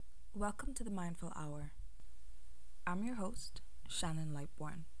Welcome to the Mindful Hour. I'm your host, Shannon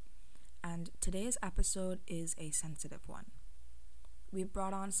Lightborn, and today's episode is a sensitive one. We've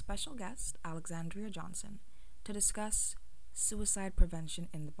brought on special guest Alexandria Johnson to discuss suicide prevention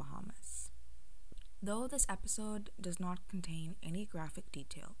in the Bahamas. Though this episode does not contain any graphic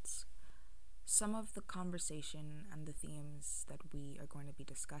details, some of the conversation and the themes that we are going to be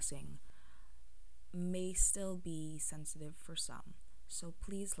discussing may still be sensitive for some, so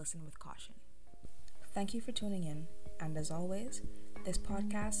please listen with caution. Thank you for tuning in, and as always, this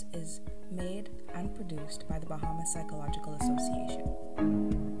podcast is made and produced by the Bahamas Psychological Association.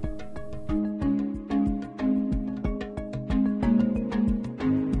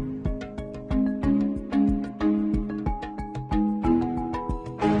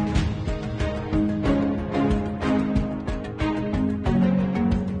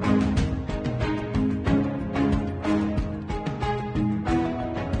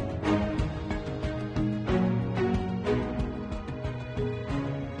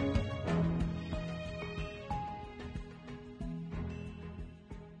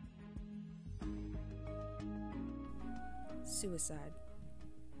 Suicide,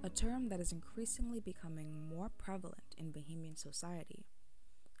 a term that is increasingly becoming more prevalent in Bahamian society,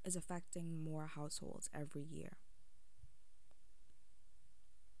 is affecting more households every year.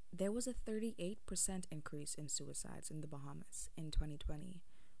 There was a 38% increase in suicides in the Bahamas in 2020,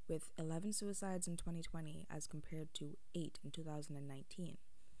 with 11 suicides in 2020 as compared to 8 in 2019,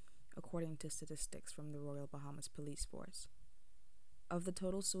 according to statistics from the Royal Bahamas Police Force. Of the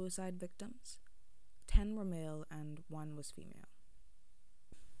total suicide victims, 10 were male and 1 was female.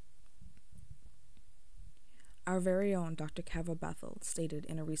 Our very own Dr. Keva Bethel stated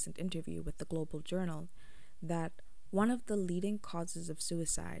in a recent interview with the Global Journal that one of the leading causes of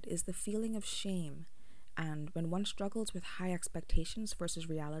suicide is the feeling of shame, and when one struggles with high expectations versus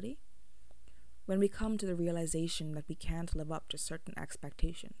reality, when we come to the realization that we can't live up to certain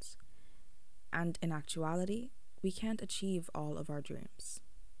expectations, and in actuality, we can't achieve all of our dreams.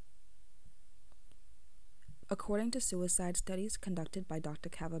 According to suicide studies conducted by Dr.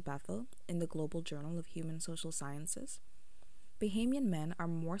 Keva Bethel in the Global Journal of Human Social Sciences, Bahamian men are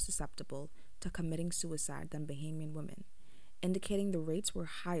more susceptible to committing suicide than Bahamian women, indicating the rates were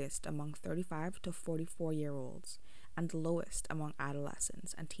highest among 35 to 44-year-olds and lowest among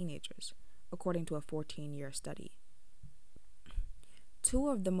adolescents and teenagers, according to a 14-year study. Two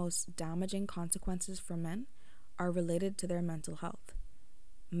of the most damaging consequences for men are related to their mental health.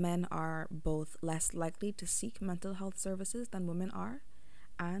 Men are both less likely to seek mental health services than women are,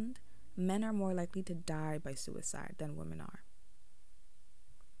 and men are more likely to die by suicide than women are.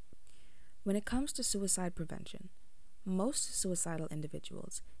 When it comes to suicide prevention, most suicidal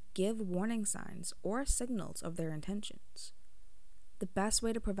individuals give warning signs or signals of their intentions. The best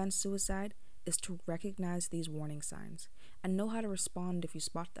way to prevent suicide is to recognize these warning signs and know how to respond if you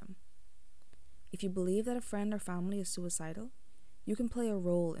spot them. If you believe that a friend or family is suicidal, you can play a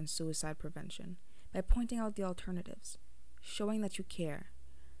role in suicide prevention by pointing out the alternatives, showing that you care,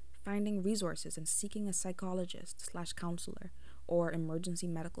 finding resources and seeking a psychologist/counselor or emergency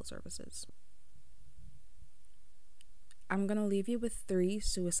medical services. I'm going to leave you with 3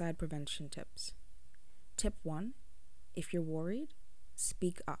 suicide prevention tips. Tip 1, if you're worried,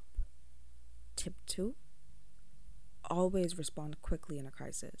 speak up. Tip 2, always respond quickly in a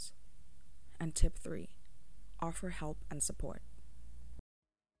crisis. And tip 3, offer help and support.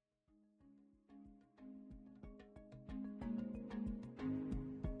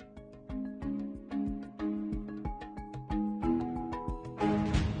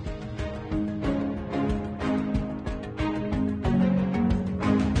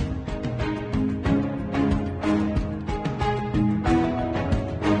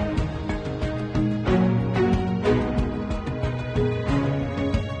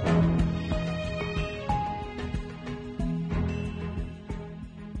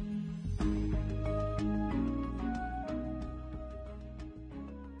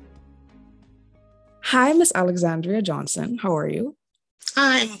 Hi, Miss Alexandria Johnson. How are you?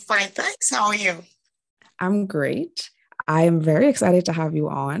 I'm fine, thanks. How are you? I'm great. I am very excited to have you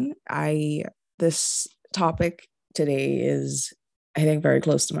on. This topic today is, I think, very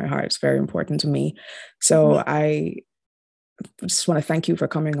close to my heart. It's very important to me. So I just want to thank you for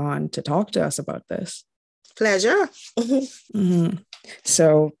coming on to talk to us about this. Pleasure.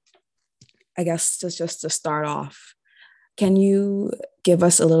 So I guess just to start off, can you give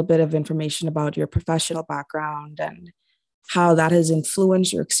us a little bit of information about your professional background and how that has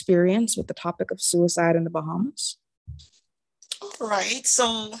influenced your experience with the topic of suicide in the Bahamas? All right.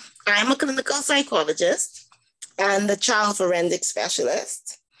 So I'm a clinical psychologist and a child forensic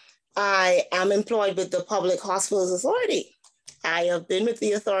specialist. I am employed with the Public Hospitals Authority. I have been with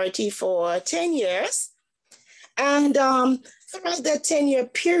the authority for 10 years. And throughout that 10-year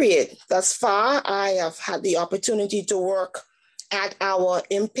period thus far, I have had the opportunity to work at our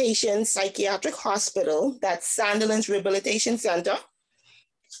inpatient psychiatric hospital, that's Sandilands Rehabilitation Center.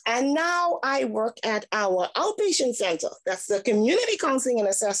 And now I work at our outpatient center, that's the Community Counseling and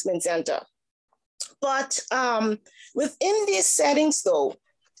Assessment Center. But within these settings, though,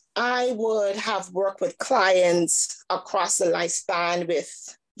 I would have worked with clients across the lifespan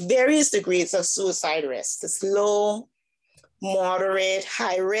with various degrees of suicide risk. It's low, moderate,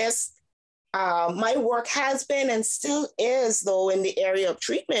 high risk. My work has been and still is, though, in the area of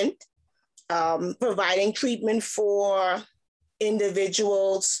treatment, providing treatment for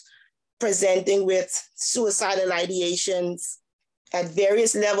individuals presenting with suicidal ideations at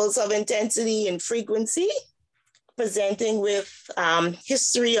various levels of intensity and frequency, presenting with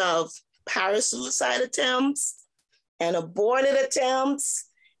history of parasuicide attempts and aborted attempts,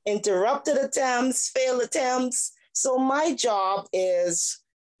 interrupted attempts, failed attempts. So my job is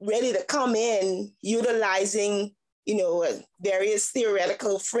really to come in utilizing, various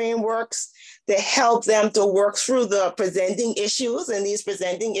theoretical frameworks to help them to work through the presenting issues. And these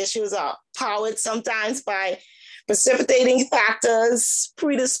presenting issues are powered sometimes by precipitating factors,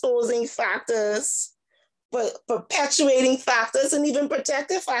 predisposing factors, but perpetuating factors, and even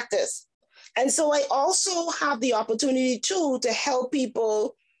protective factors. And so I also have the opportunity too to help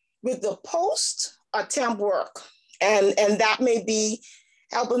people with the post-attempt work. And that may be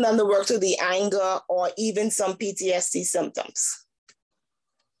helping them to work through the anger or even some PTSD symptoms.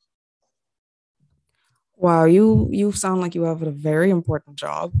 Wow, you sound like you have a very important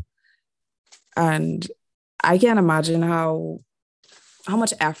job. And I can't imagine how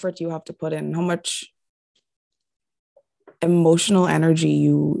much effort you have to put in, how much emotional energy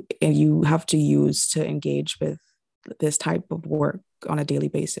you have to use to engage with this type of work on a daily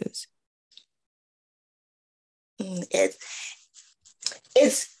basis.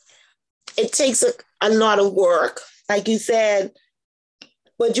 It takes a lot of work, like you said,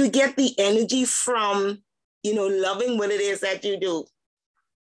 but you get the energy from, loving what it is that you do.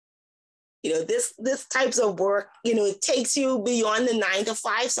 This types of work, it takes you beyond the 9 to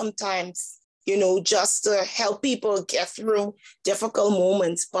 5 sometimes, just to help people get through difficult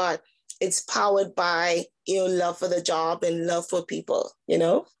moments, but it's powered by, love for the job and love for people,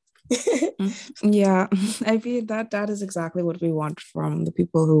 Yeah, I feel that is exactly what we want from the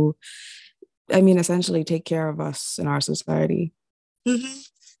people who, essentially take care of us in our society. Mm-hmm.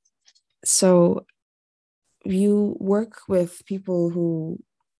 So you work with people who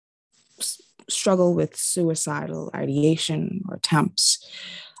struggle with suicidal ideation or attempts.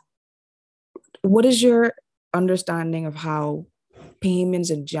 What is your understanding of how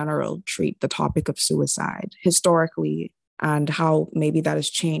Bahamians in general treat the topic of suicide historically, and how maybe that has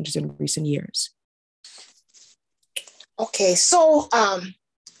changed in recent years? Okay, so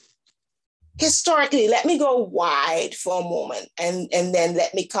historically, let me go wide for a moment and then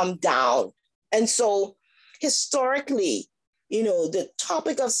let me come down. And so historically, the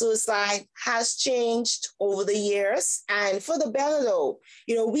topic of suicide has changed over the years, and for the better though.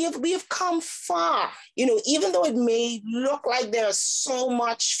 We have come far. Even though it may look like there's so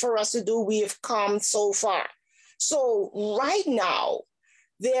much for us to do, we have come so far. So right now,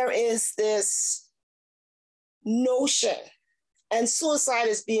 there is this notion, and suicide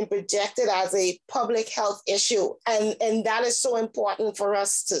is being projected as a public health issue. And that is so important for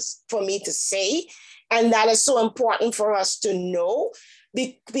me to say, and that is so important for us to know,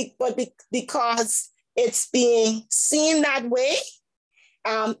 because it's being seen that way,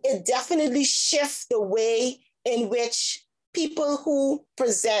 it definitely shifts the way in which people who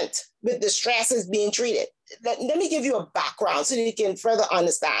present with distress is being treated. Let me give you a background so that you can further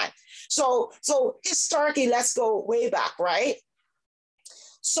understand. So historically, let's go way back, right?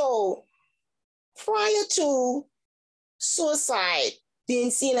 So prior to suicide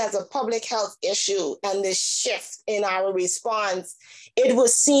being seen as a public health issue and the shift in our response, it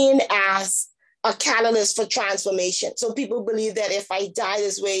was seen as a catalyst for transformation. So people believe that if I die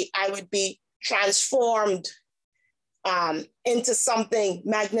this way, I would be transformed into something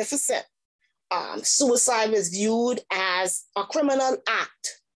magnificent. Suicide was viewed as a criminal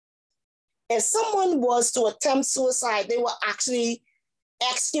act. If someone was to attempt suicide, they were actually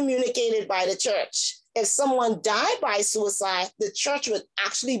excommunicated by the church. If someone died by suicide, the church would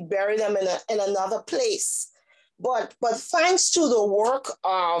actually bury them in another place. But thanks to the work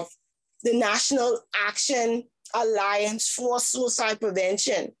of the National Action Alliance for Suicide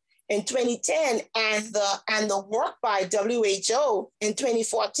Prevention in 2010 and the work by WHO in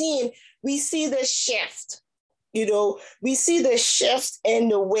 2014, we see this shift. We see the shift in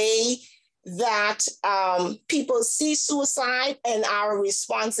the way that people see suicide and our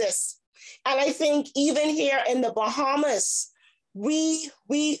responses. And I think even here in the Bahamas,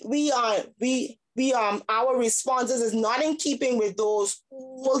 our responses is not in keeping with those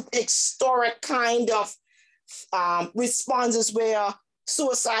old historic kind of responses where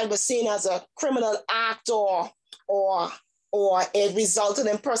suicide was seen as a criminal act or it resulted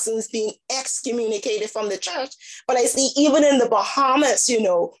in persons being excommunicated from the church. But I see even in the Bahamas,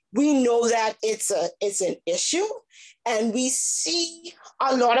 we know that it's an issue, and we see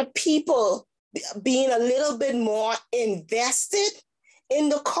a lot of people being a little bit more invested in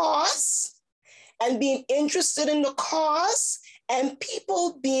the cause and being interested in the cause, and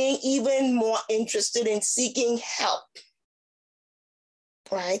people being even more interested in seeking help.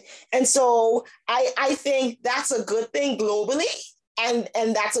 Right. And so I think that's a good thing globally, and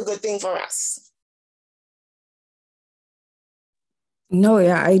that's a good thing for us. No,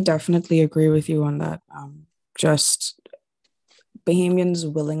 yeah, I definitely agree with you on that. Just Bahamians'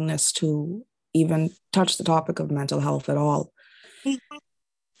 willingness to even touch the topic of mental health at all. Mm-hmm.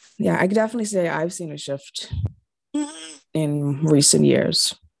 Yeah, I could definitely say I've seen a shift in recent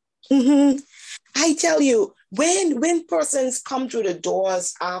years. Mm-hmm. I tell you, when persons come through the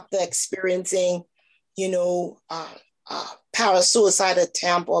doors after experiencing, parasuicide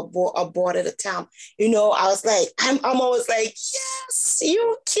attempt or aborted attempt, I was like, I'm always like, yes,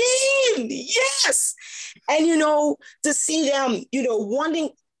 you came, yes. And, to see them, wanting,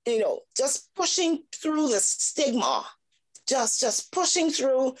 just pushing through the stigma, just pushing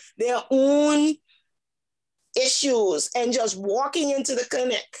through their own issues and just walking into the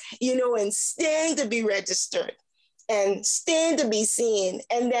clinic, and staying to be registered and staying to be seen,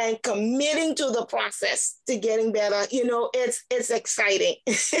 and then committing to the process to getting better. It's exciting.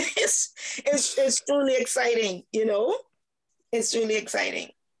 it's truly exciting. It's really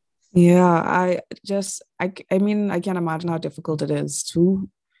exciting. Yeah, I mean, I can't imagine how difficult it is to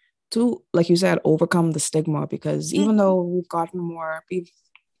like you said, overcome the stigma, because even though we've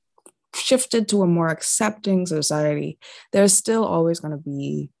shifted to a more accepting society, there's still always going to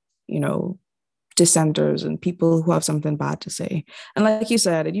be, dissenters and people who have something bad to say. And like you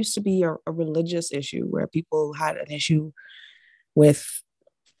said, it used to be a religious issue where people had an issue with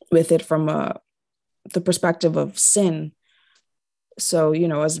it from the perspective of sin. So,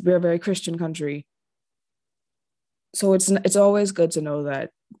 as we're a very Christian country, so it's always good to know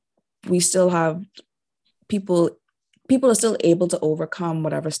that we still have people are still able to overcome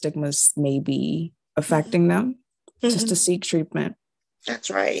whatever stigmas may be affecting them, just to seek treatment. That's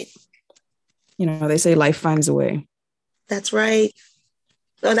right. They say life finds a way. That's right.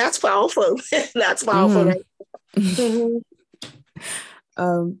 Oh, that's powerful. That's powerful. Mm-hmm.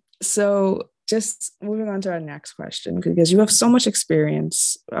 Right? So just moving on to our next question, because you have so much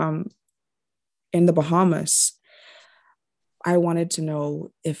experience in the Bahamas, I wanted to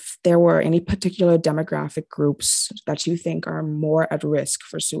know if there were any particular demographic groups that you think are more at risk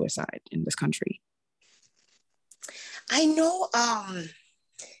for suicide in this country. I know I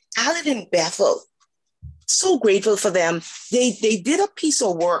live in Bethel. So grateful for them. They did a piece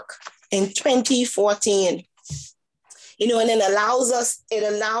of work in 2014, and it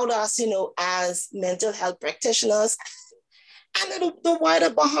allowed us, as mental health practitioners and the wider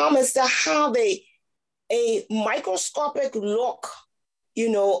Bahamas to have a microscopic look,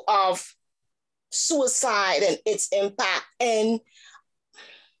 of suicide and its impact. And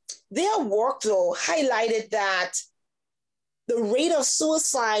their work, though, highlighted that the rate of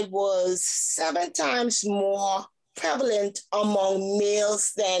suicide was 7 times more prevalent among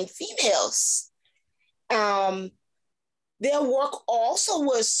males than females. Their work also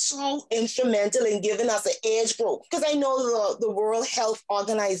was so instrumental in giving us an age group, because I know the World Health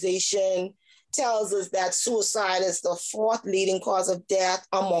Organization tells us that suicide is the 4th leading cause of death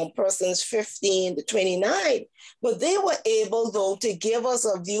among persons 15 to 29. But they were able, though, to give us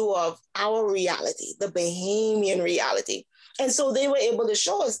a view of our reality, the Bahamian reality. And so they were able to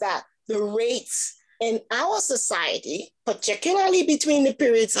show us that the rates in our society, particularly between the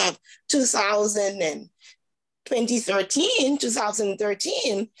periods of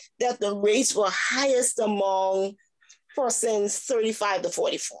 2013, that the rates were highest among persons 35 to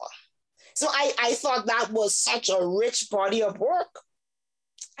 44. So I thought that was such a rich body of work.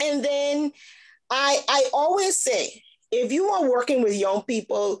 And then I always say, if you are working with young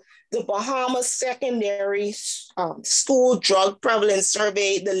people, the Bahamas Secondary School Drug Prevalence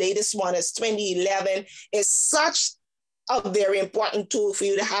Survey, the latest one is 2011, is such a very important tool for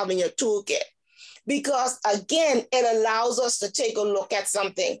you to have in your toolkit. Because again, it allows us to take a look at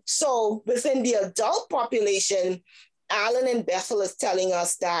something. So within the adult population, Alan and Bethel is telling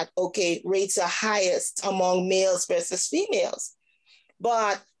us that, okay, rates are highest among males versus females.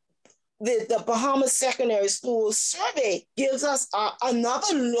 But the Bahamas Secondary School Survey gives us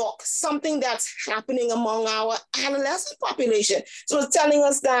another look, something that's happening among our adolescent population. So it's telling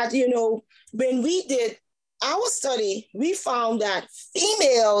us that, when we did our study, we found that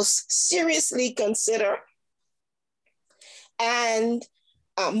females seriously consider and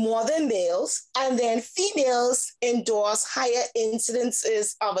more than males, and then females endorse higher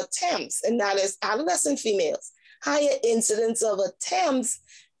incidences of attempts, and that is adolescent females, higher incidence of attempts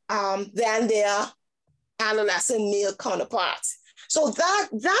than their adolescent male counterparts. So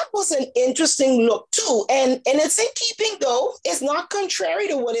that was an interesting look too. And it's in keeping, though, it's not contrary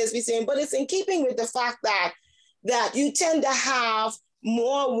to what is being saying, but it's in keeping with the fact that you tend to have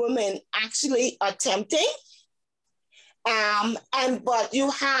more women actually attempting, but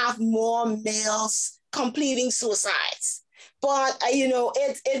you have more males completing suicides. But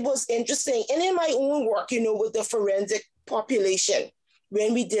it was interesting. And in my own work, with the forensic population,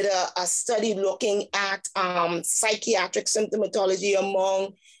 when we did a study looking at psychiatric symptomatology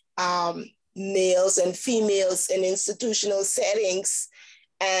among males and females in institutional settings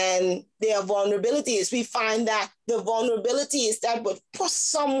and their vulnerabilities, we find that the vulnerabilities that would push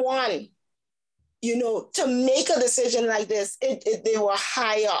someone, to make a decision like this, they were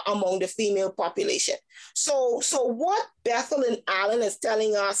higher among the female population. So what Bethel and Allen is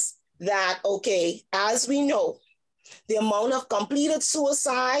telling us that, okay, as we know, the amount of completed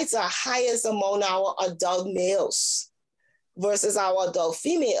suicides are highest among our adult males versus our adult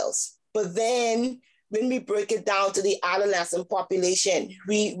females. But then when we break it down to the adolescent population,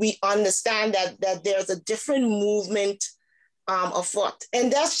 we understand that there's a different movement afoot.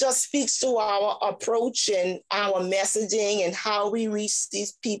 And that just speaks to our approach and our messaging and how we reach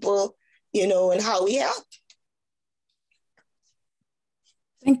these people, and how we help.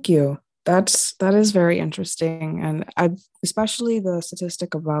 Thank you. That is very interesting. And especially the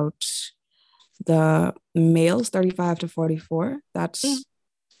statistic about the males 35 to 44, that's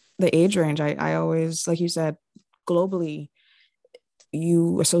the age range. I always, like you said, globally,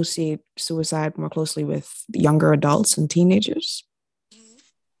 you associate suicide more closely with younger adults and teenagers.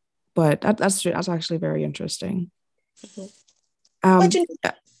 But that's actually very interesting. But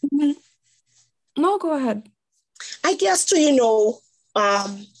no, go ahead. I guess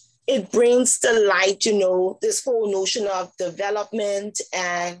it brings to light, this whole notion of development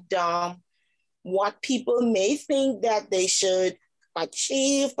and what people may think that they should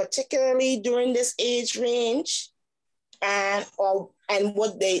achieve, particularly during this age range, and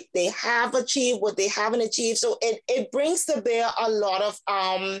what they have achieved, what they haven't achieved. So it brings to bear a lot of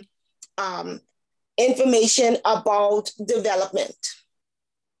information about development.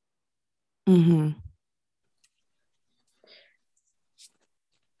 Mm-hmm.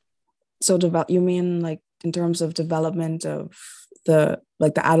 So you mean like in terms of development of the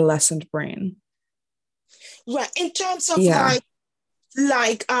adolescent brain? Right. In terms of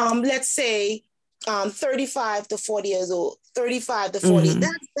let's say 35 to 40 years old, 35 to 40, mm-hmm.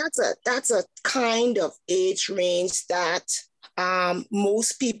 that's a kind of age range that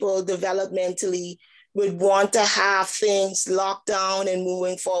most people developmentally would want to have things locked down and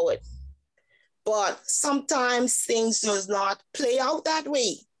moving forward. But sometimes things does not play out that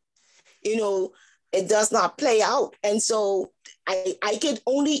way. It does not play out. And so I could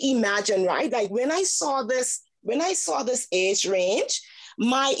only imagine, right? Like when I saw this age range,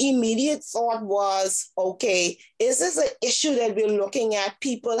 my immediate thought was, okay, is this an issue that we're looking at?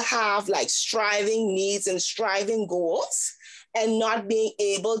 People have like striving needs and striving goals and not being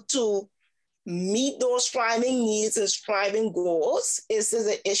able to meet those striving needs and striving goals? Is this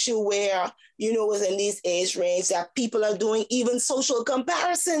an issue where, within these age range that people are doing even social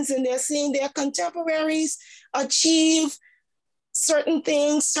comparisons and they're seeing their contemporaries achieve certain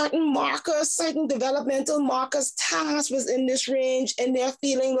things, certain markers, certain developmental markers, tasks within this range, and they're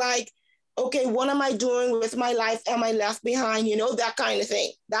feeling like, okay, what am I doing with my life? Am I left behind? That kind of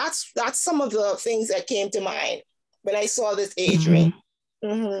thing. That's some of the things that came to mind when I saw this age range.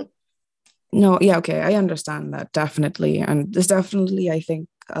 Mm-hmm. No, yeah, okay, I understand that, definitely. And there's definitely, I think,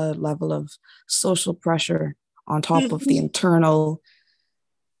 a level of social pressure on top mm-hmm. of the internal,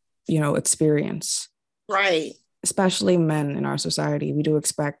 experience. Right. Especially men in our society, we do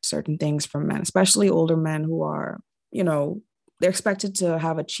expect certain things from men, especially older men who are, they're expected to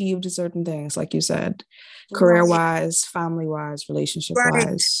have achieved certain things, like you said, career-wise, family-wise,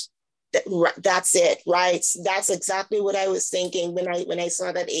 relationship-wise. That's it, right? That's exactly what I was thinking when I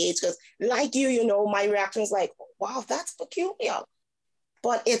saw that age. Because like you know, my reaction was like, wow, that's peculiar.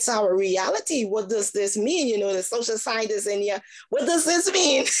 But it's our reality. What does this mean? You know, the social scientists in here, what does this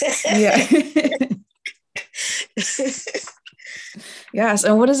mean? Yeah. Yes.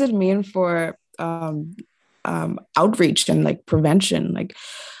 And what does it mean for outreach and like prevention? Like,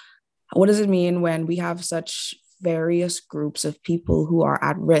 what does it mean when we have such various groups of people who are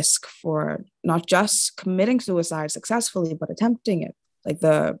at risk for not just committing suicide successfully, but attempting it?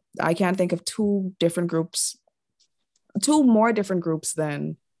 I can't think of two more different groups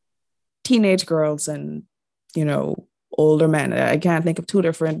than teenage girls and, you know, older men. I can't think of two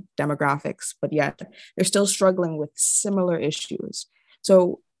different demographics, but yet they're still struggling with similar issues.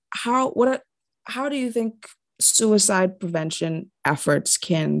 So how do you think suicide prevention efforts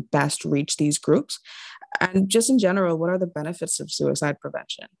can best reach these groups? And just in general, what are the benefits of suicide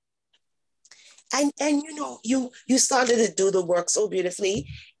prevention? And you know, you started to do the work so beautifully,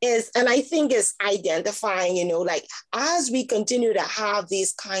 is and I think it's identifying, you know, like as we continue to have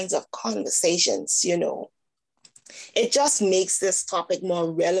these kinds of conversations, you know, it just makes this topic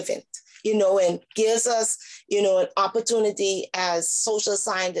more relevant, you know, and gives us, you know, an opportunity as social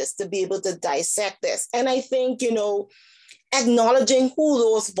scientists to be able to dissect this. And I think, you know, acknowledging who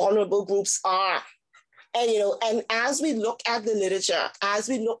those vulnerable groups are. And, you know, and as we look at the literature, as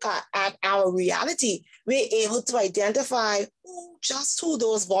we look at our reality, we're able to identify who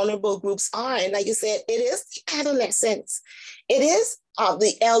those vulnerable groups are. And like you said, it is the adolescents, it is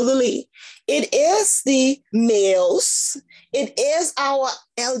the elderly, it is the males, it is our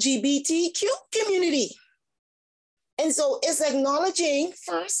LGBTQ community. And so it's acknowledging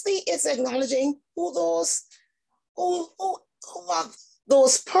who are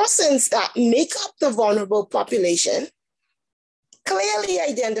those persons that make up the vulnerable population, clearly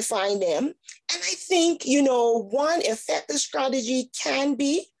identifying them. And I think, you know, one effective strategy can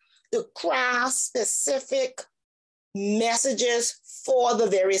be to craft specific messages for the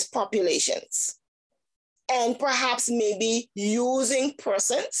various populations. And perhaps maybe using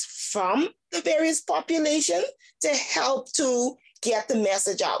persons from the various population to help to get the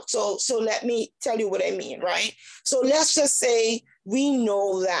message out. So let me tell you what I mean, right? So let's just say we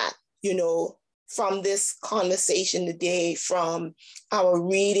know that, you know, from this conversation today, from our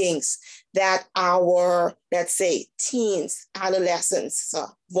readings, that our, let's say, teens, adolescents, a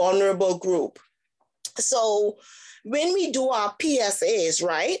vulnerable group. So when we do our PSAs,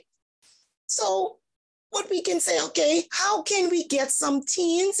 right? So what we can say, okay, how can we get some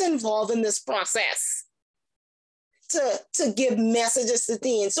teens involved in this process to give messages to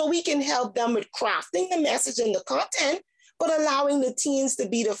teens so we can help them with crafting the message and the content, but allowing the teens to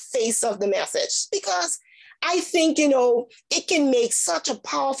be the face of the message? Because I think, you know, it can make such a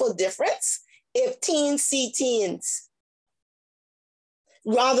powerful difference if teens see teens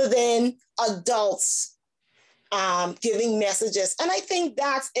rather than adults giving messages. And I think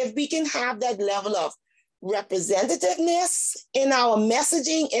that's, if we can have that level of representativeness in our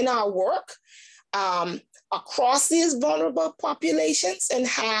messaging, in our work, across these vulnerable populations, and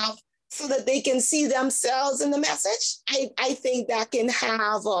have so that they can see themselves in the message, I think that can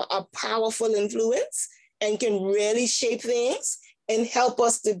have a powerful influence and can really shape things and help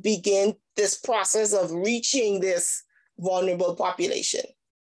us to begin this process of reaching this vulnerable population.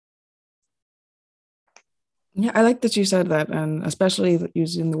 Yeah, I like that you said that, and especially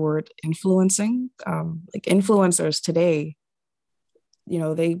using the word influencing. Like influencers today, you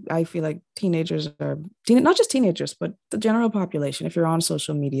know, I feel like teenagers are, not just teenagers, but the general population. If you're on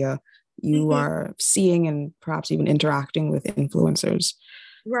social media, you are seeing and perhaps even interacting with influencers.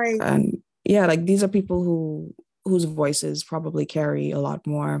 Right. And yeah, like these are people whose voices probably carry a lot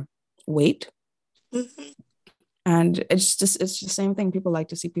more weight. And it's the same thing. People like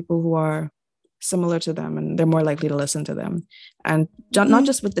to see people who are similar to them, and they're more likely to listen to them. And not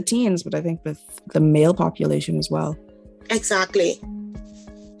just with the teens, but I think with the male population as well. Exactly.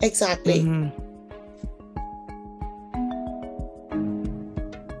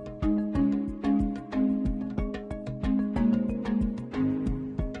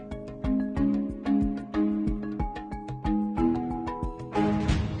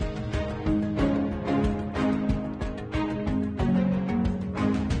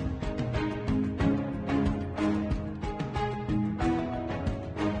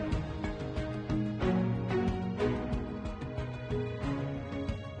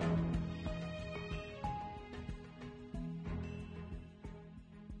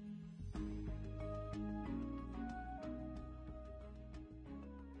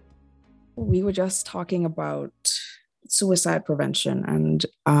 We were just talking about suicide prevention and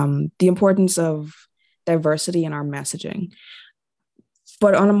the importance of diversity in our messaging.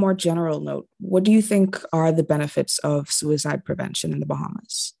 But on a more general note, what do you think are the benefits of suicide prevention in the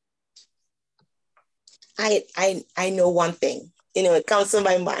Bahamas? I know one thing, it comes to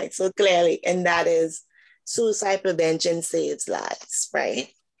my mind so clearly, and that is suicide prevention saves lives, right?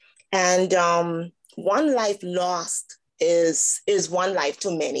 And one life lost is one life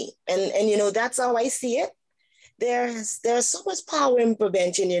too many. And that's how I see it. There's so much power in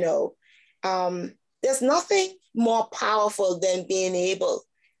prevention. There's nothing more powerful than being able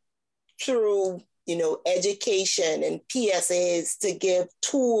through education and PSAs to give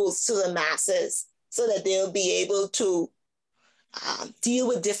tools to the masses so that they'll be able to deal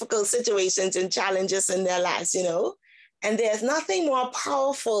with difficult situations and challenges in their lives. And there's nothing more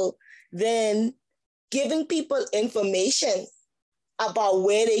powerful than giving people information about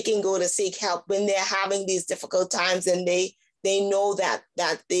where they can go to seek help when they're having these difficult times, and they know that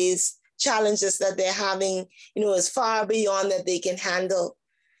these challenges that they're having, is far beyond that they can handle.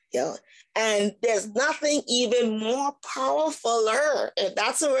 And there's nothing even more powerfuler, if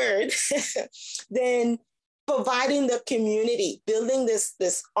that's a word, than providing the community, building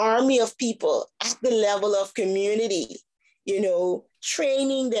this army of people at the level of community,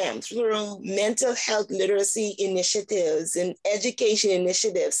 training them through mental health literacy initiatives and education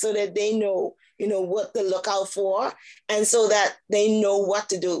initiatives so that they know, what to look out for, and so that they know what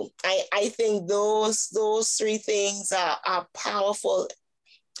to do. I think those three things are powerful.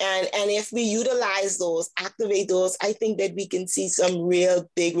 And if we utilize those, activate those, I think that we can see some real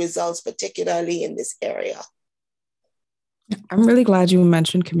big results, particularly in this area. I'm really glad you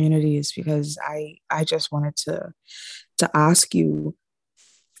mentioned communities, because I just wanted to ask you,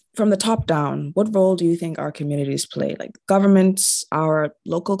 from the top down, what role do you think our communities play? Like governments, our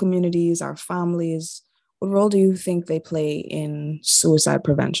local communities, our families, what role do you think they play in suicide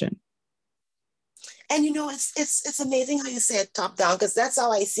prevention? And it's amazing how you said top down, because that's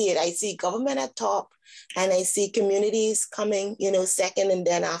how I see it. I see government at top, and I see communities coming, second, and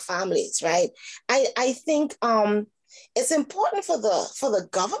then our families, right? I think it's important for the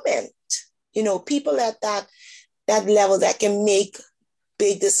government, people at that level that can make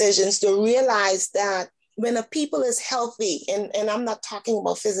big decisions, to realize that when a people is healthy, and I'm not talking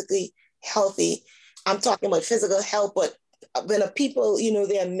about physically healthy, I'm talking about physical health, but when a people,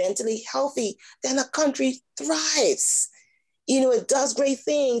 they're mentally healthy, then a country thrives. It does great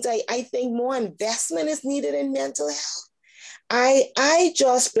things. I think more investment is needed in mental health. I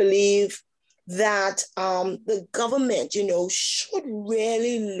just believe that the government, should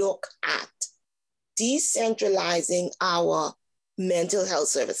really look at decentralizing our mental health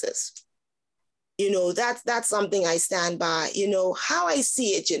services. That's something I stand by. How I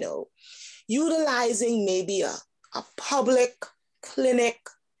see it, utilizing maybe a public clinic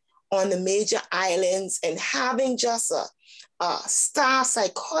on the major islands, and having just a staff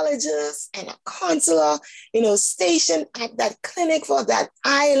psychologist and a counselor, stationed at that clinic for that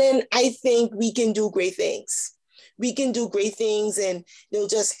island. I think we can do great things. We can do great things, and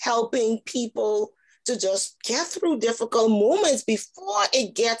just helping people to just get through difficult moments before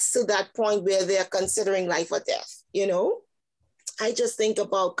it gets to that point where they're considering life or death. I just think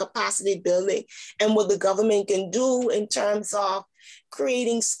about capacity building and what the government can do in terms of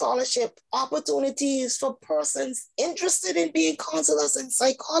creating scholarship opportunities for persons interested in being counselors and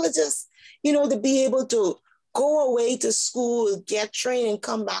psychologists, to be able to go away to school, get trained, and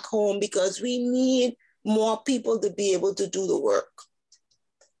come back home, because we need more people to be able to do the work.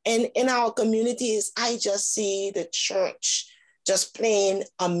 And in our communities, I just see the church just playing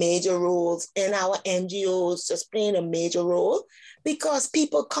a major role, in our NGOs just playing a major role, because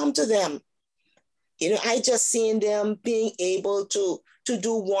people come to them. I just seen them being able to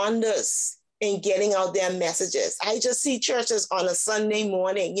do wonders in getting out their messages. I just see churches on a Sunday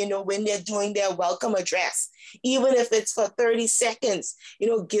morning, when they're doing their welcome address, even if it's for 30 seconds,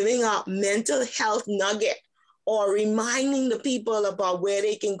 giving a mental health nugget, or reminding the people about where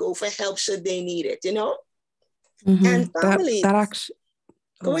they can go for help should they need it, Mm-hmm. And families. That actually,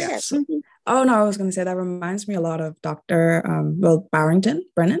 Go yeah. ahead. Oh no, I was going to say that reminds me a lot of Dr. Barrington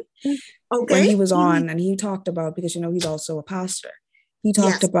Brennan, when Okay. he was on, and he talked about, because he's also a pastor. He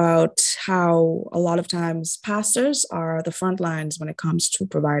talked Yes. about how a lot of times pastors are the front lines when it comes to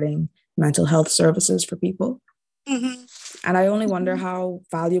providing mental health services for people. Mm-hmm. And I only wonder how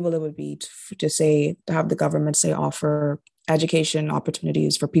valuable it would be to have the government offer education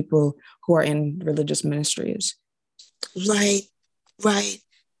opportunities for people who are in religious ministries. Right.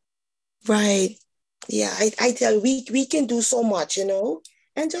 Yeah, I tell you, we can do so much, and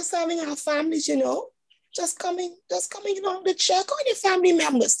just having our families, just coming along to check on your family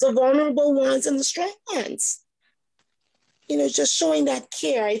members, the vulnerable ones and the strong ones. Just showing that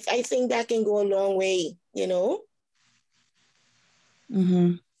care. I think that can go a long way,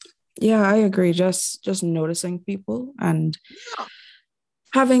 Mm-hmm. Yeah, I agree. Just noticing people and Yeah.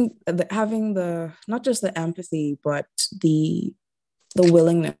 having the not just the empathy, but the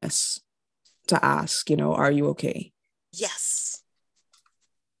willingness to ask, are you okay? Yes.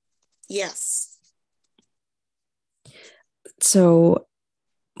 Yes. So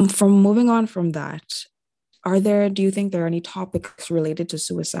from moving on from that, do you think there are any topics related to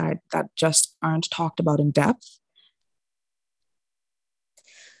suicide that just aren't talked about in depth?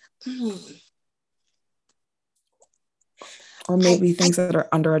 Hmm. Or I, maybe I, things that are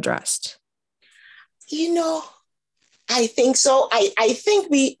underaddressed? you know, I think so. I think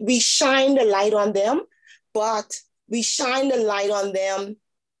we shine the light on them, but we shine the light on them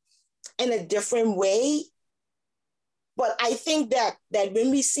in a different way. But I think that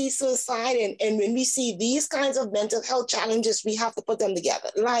when we see suicide and when we see these kinds of mental health challenges, we have to put them together.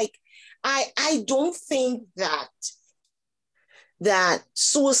 Like, I don't think that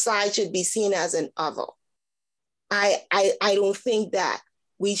suicide should be seen as an other. I don't think that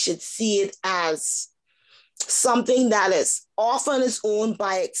we should see it as something that is off on its own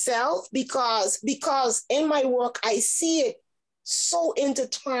by itself, because in my work I see it so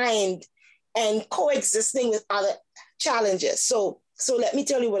intertwined and coexisting with other challenges. So let me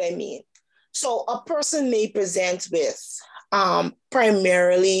tell you what I mean. So a person may present with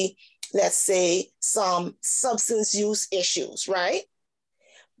primarily, let's say, some substance use issues, right?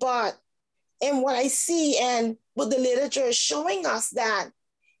 But and what I see and what the literature is showing us, that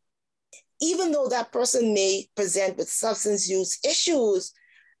even though that person may present with substance use issues,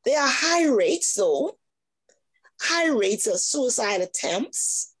 there are high rates of suicide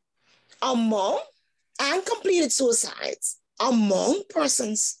attempts among and completed suicides among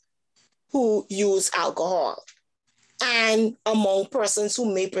persons who use alcohol, and among persons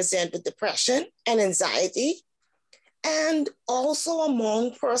who may present with depression and anxiety, and also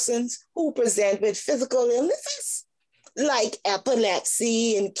among persons who present with physical illnesses like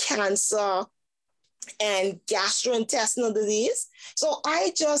epilepsy and cancer and gastrointestinal disease. So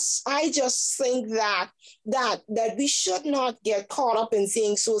I just think that we should not get caught up in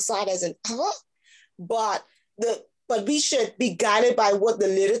seeing suicide as an other, but but we should be guided by what the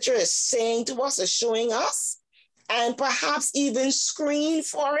literature is saying to us, is showing us, and perhaps even screen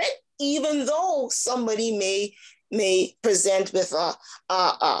for it, even though somebody may present with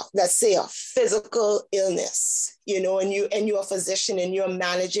let's say a physical illness, and you're a physician and you're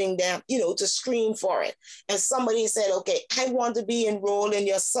managing them, to screen for it. And somebody said, okay, I want to be enrolled in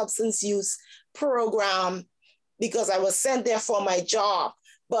your substance use program because I was sent there for my job,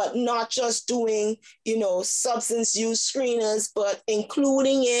 but not just doing, substance use screeners, but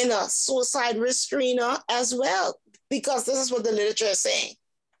including in a suicide risk screener as well, because this is what the literature is saying.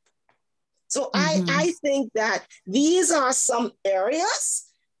 So Mm-hmm. I think that these are some areas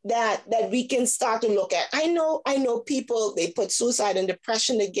that we can start to look at. I know people, they put suicide and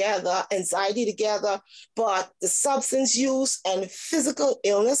depression together, anxiety together, but the substance use and physical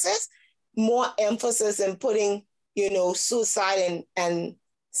illnesses, more emphasis in putting, suicide and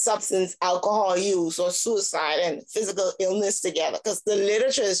substance alcohol use, or suicide and physical illness together, because the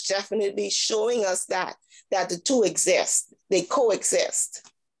literature is definitely showing us that the two exist, they coexist.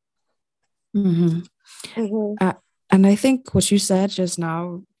 Mm-hmm. Mm-hmm. Uh, and I think what you said just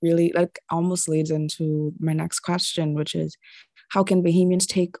now really like almost leads into my next question, which is how can Bahamians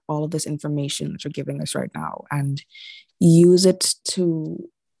take all of this information that you're giving us right now and use it to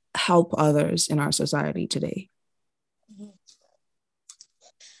help others in our society today?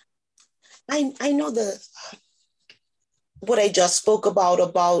 I know what I just spoke about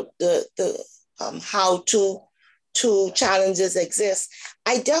the how to challenges exist.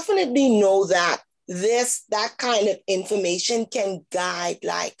 I definitely know that that kind of information can guide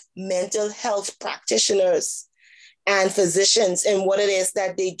like mental health practitioners and physicians in what it is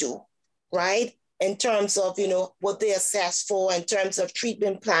that they do, right? In terms of, what they assess for, in terms of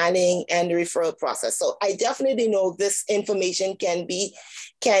treatment planning and the referral process. So I definitely know this information can be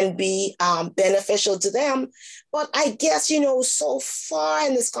beneficial to them. But I guess, so far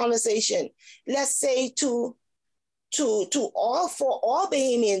in this conversation, let's say for all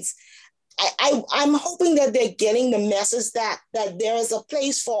Bahamians, I'm hoping that they're getting the message that there is a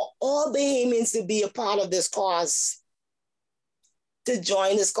place for all Bahamians to be a part of this cause, to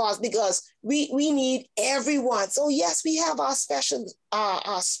join this cause, because we need everyone. So yes, we have our specialists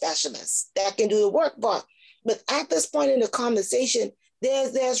that can do the work, but at this point in the conversation,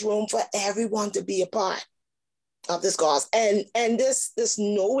 there's room for everyone to be a part of this cause. And this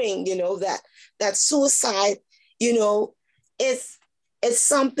knowing, that suicide, it's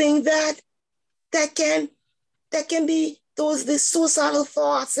something that can be the suicidal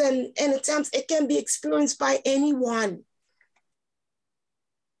thoughts and attempts. It can be experienced by anyone.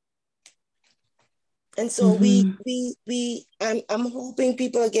 And so I'm hoping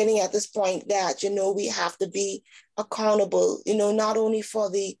people are getting at this point that, we have to be accountable, not only for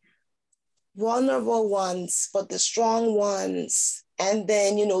the vulnerable ones, but the strong ones. And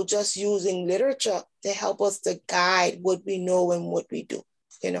then, just using literature to help us to guide what we know and what we do,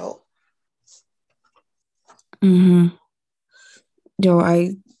 Yo,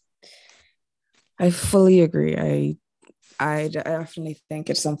 I fully agree. I definitely think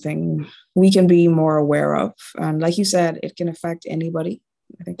it's something we can be more aware of. And like you said, it can affect anybody,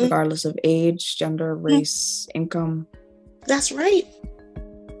 I think, regardless of age, gender, race, income. That's right.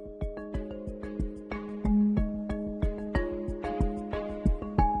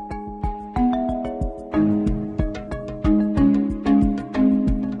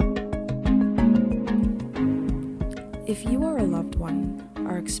 If you or a loved one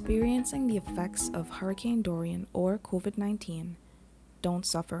are experiencing the effects of Hurricane Dorian or COVID-19, don't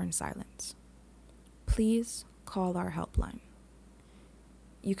suffer in silence. Please call our helpline.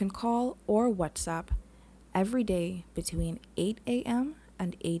 You can call or WhatsApp every day between 8 a.m.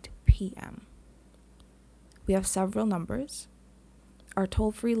 and 8 p.m. We have several numbers. Our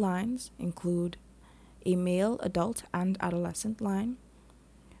toll-free lines include a male, adult, and adolescent line,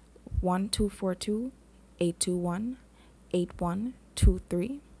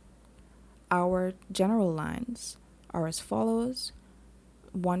 1-242-821-8123. Our general lines are as follows: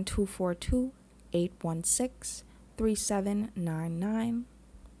 1-242-816-3799,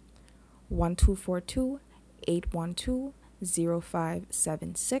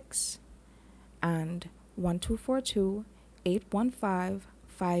 1-242-812-0576, and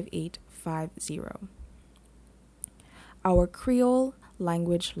 1-242-815-5850. Our Creole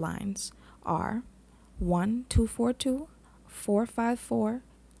language lines are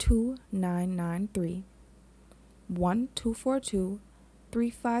 1-242-454-2993,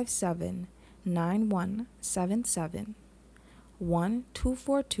 1-242-357-9177,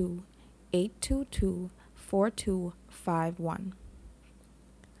 1-242-822-4251.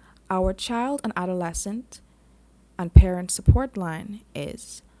 Our child and adolescent and parent support line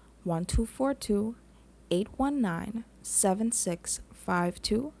is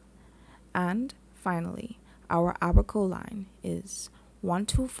 1-242-819-7652, and finally, our Abaco line is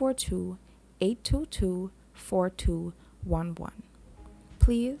 1-242-822-4211.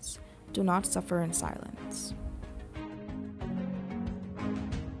 Please do not suffer in silence.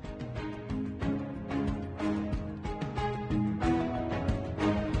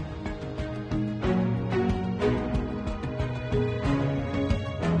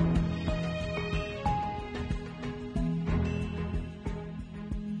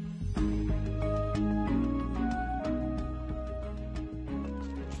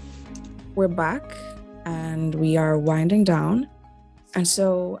 We're back and we are winding down. And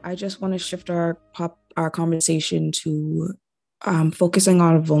so I just want to shift our conversation to focusing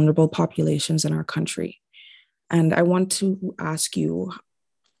on vulnerable populations in our country. And I want to ask you,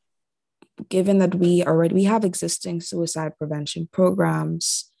 given that we have existing suicide prevention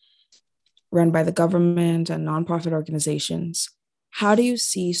programs run by the government and nonprofit organizations, how do you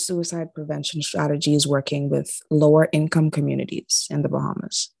see suicide prevention strategies working with lower income communities in the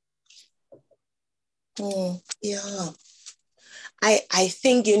Bahamas? Yeah. I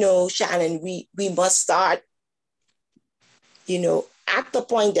think, Shannon, we must start, at the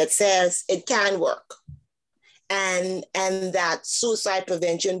point that says it can work and that suicide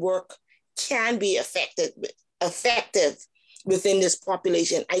prevention work can be effective within this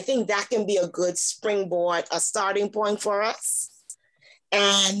population. I think that can be a good springboard, a starting point for us.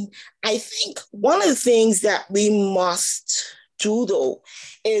 And I think one of the things that we must do, though,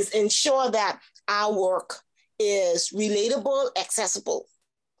 is ensure that our work is relatable, accessible,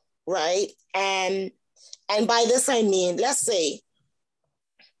 right? And by this I mean, let's say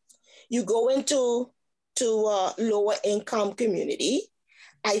you go into a lower income community.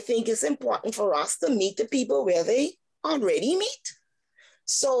 I think it's important for us to meet the people where they already meet.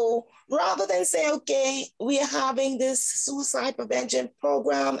 So rather than say, okay, we are having this suicide prevention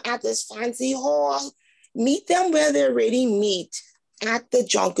program at this fancy hall, meet them where they already meet. At the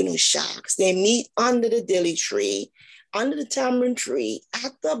Junkanoo Shacks. They meet under the dilly tree, under the tamarind tree,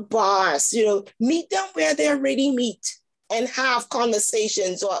 at the bars, meet them where they already meet and have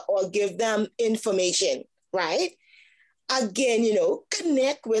conversations or give them information, right? again,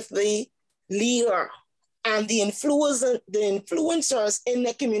 connect with the leader and the influencers in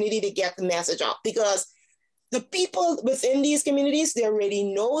the community to get the message out, because the people within these communities, they already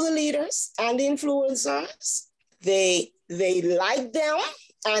know the leaders and the influencers. They like them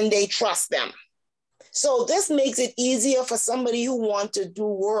and they trust them. So this makes it easier for somebody who wants to do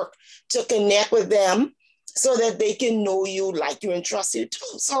work to connect with them so that they can know you, like you, and trust you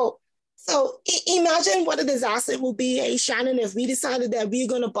too. So imagine what a disaster it would be, hey, Shannon, if we decided that we're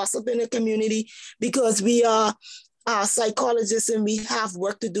going to bust up in the community because we are psychologists and we have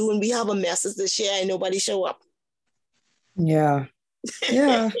work to do and we have a message to share and nobody show up. Yeah.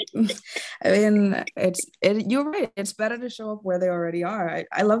 Yeah. I mean, you're right. It's better to show up where they already are.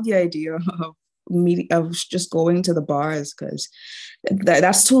 I love the idea of just going to the bars, because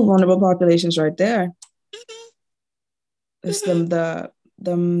that's two vulnerable populations right there. It's the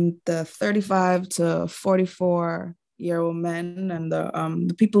 35 to 44-year-old men and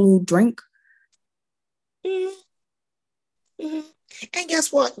the people who drink. And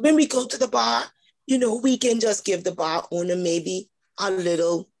guess what? When we go to the bar, we can just give the bar owner maybe a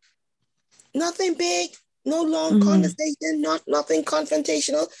little, nothing big, no long conversation, nothing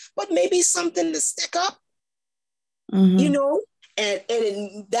confrontational, but maybe something to stick up, and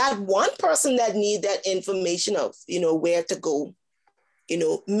that one person that need that information of, where to go,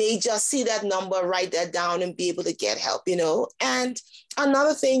 may just see that number, write that down and be able to get help, And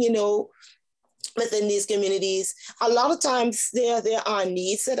another thing, within these communities, a lot of times there are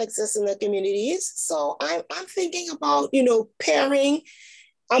needs that exist in the communities. So I'm thinking about, pairing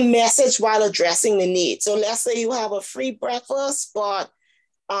a message while addressing the need. So let's say you have a free breakfast, but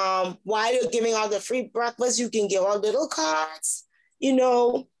while you're giving out the free breakfast, you can give out little cards,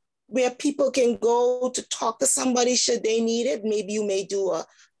 where people can go to talk to somebody should they need it. Maybe you may do a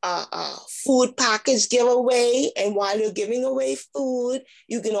food package giveaway, and while you're giving away food,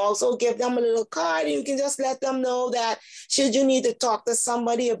 you can also give them a little card, and you can just let them know that should you need to talk to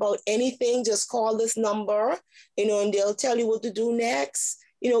somebody about anything, just call this number, and they'll tell you what to do next.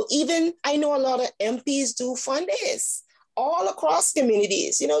 Even I know a lot of MPs do fun days all across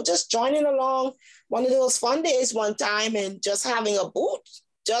communities, just joining along one of those fun days one time and just having a booth,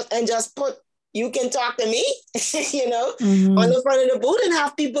 just put, you can talk to me, on the front of the booth, and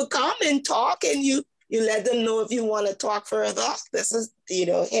have people come and talk, and you let them know if you want to talk further. This is,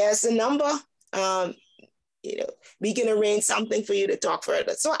 here's the number. We can arrange something for you to talk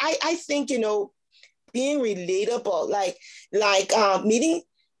further. So I think, being relatable, like meeting,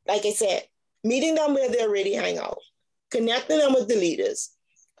 like I said, meeting them where they already hang out, connecting them with the leaders,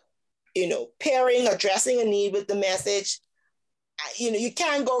 pairing, addressing a need with the message. You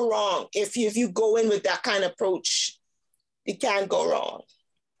can't go wrong if you go in with that kind of approach. You can't go wrong.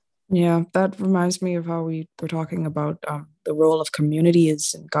 Yeah, that reminds me of how we were talking about the role of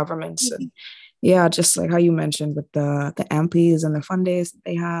communities and governments, and yeah, just like how you mentioned with the MPs and the fun days that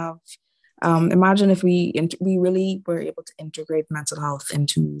they have. Imagine if we really were able to integrate mental health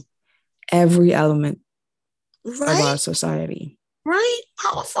into every element of our society. Right?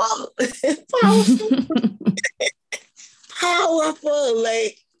 Powerful. Powerful. Powerful.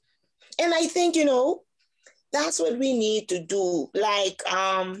 And I think, that's what we need to do.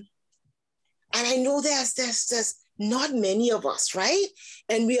 And I know there's just not many of us, right?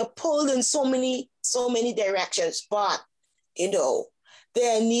 And we are pulled in so many directions, but,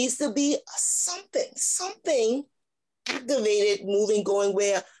 there needs to be something activated, moving, going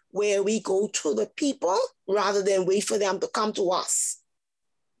where we go to the people rather than wait for them to come to us.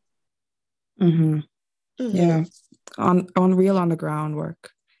 Yeah, on real, on the ground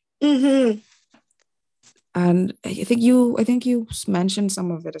work. And I think you mentioned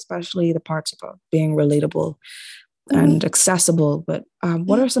some of it, especially the parts about being relatable and accessible. But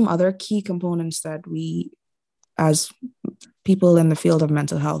what are some other key components that we, as people in the field of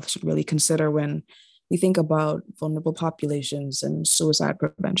mental health, should really consider when we think about vulnerable populations and suicide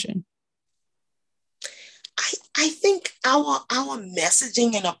prevention? I think our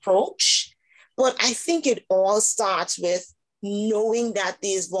messaging and approach, but I think it all starts with knowing that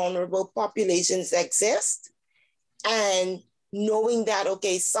these vulnerable populations exist and knowing that,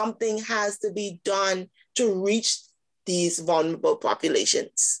 okay, something has to be done to reach these vulnerable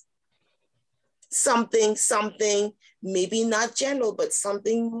populations. Something, maybe not general, but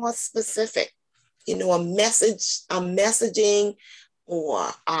something more specific, a messaging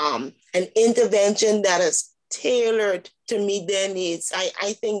or an intervention that is tailored to meet their needs.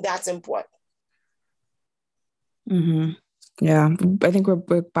 I think that's important. Yeah, I think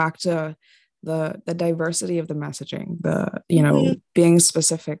we're back to the diversity of the messaging, being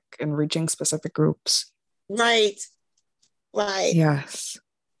specific and reaching specific groups. Right. Right. Yes.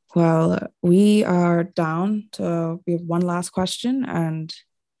 Well, we are down to, we have one last question. And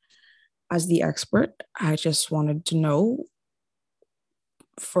as the expert, I just wanted to know,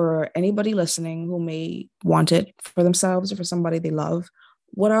 for anybody listening who may want it for themselves or for somebody they love,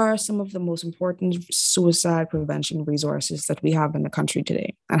 what are some of the most important suicide prevention resources that we have in the country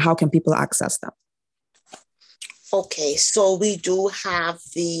today, and how can people access them? Okay, so we do have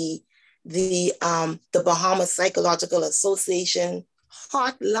the Bahamas Psychological Association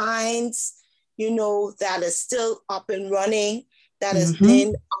hotlines, that is still up and running, that has Mm-hmm.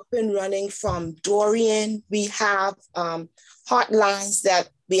 been up and running from Dorian. We have hotlines that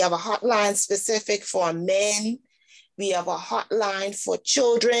we have a hotline specific for men. We have a hotline for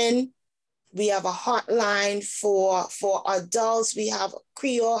children. We have a hotline for adults. We have a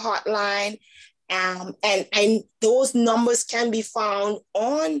Creole hotline. And those numbers can be found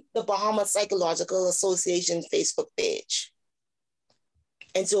on the Bahamas Psychological Association Facebook page.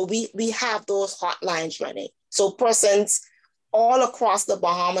 And so we have those hotlines running. So persons all across the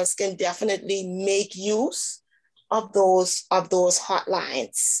Bahamas can definitely make use of those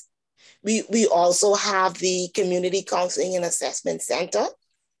hotlines. We also have the Community Counseling and Assessment Center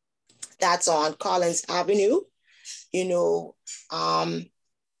that's on Collins Avenue,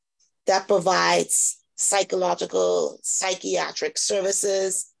 that provides psychological, psychiatric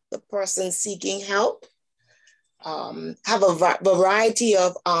services, the person seeking help. Have a variety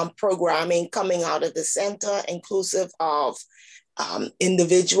of programming coming out of the center, inclusive of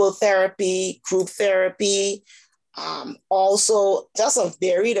individual therapy, group therapy, also just a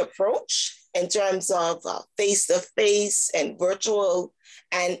varied approach in terms of face-to-face and virtual.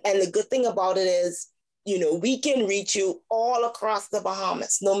 And the good thing about it is, we can reach you all across the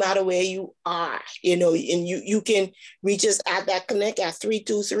Bahamas, no matter where you are, and you can reach us at that connect at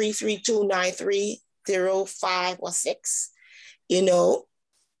 323-329-305 or 6, and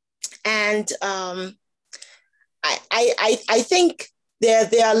I think there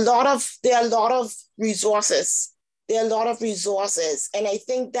are a lot of resources. There are a lot of resources, and I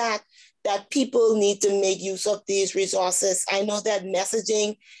think that people need to make use of these resources. I know that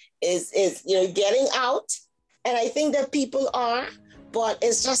messaging is getting out, and I think that people are, but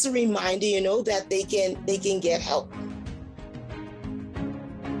it's just a reminder, that they can get help.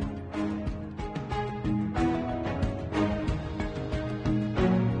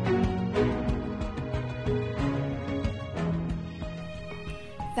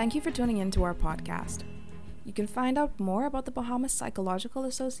 Thank you for tuning in to our podcast. You can find out more about the Bahamas Psychological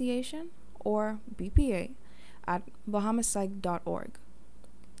Association, or BPA, at bahamaspsych.org.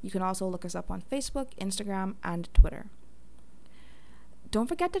 You can also look us up on Facebook, Instagram, and Twitter. Don't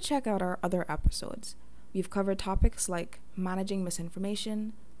forget to check out our other episodes. We've covered topics like managing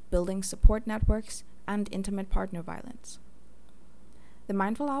misinformation, building support networks, and intimate partner violence. The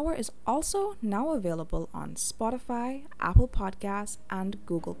Mindful Hour is also now available on Spotify, Apple Podcasts, and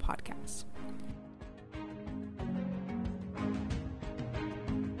Google Podcasts.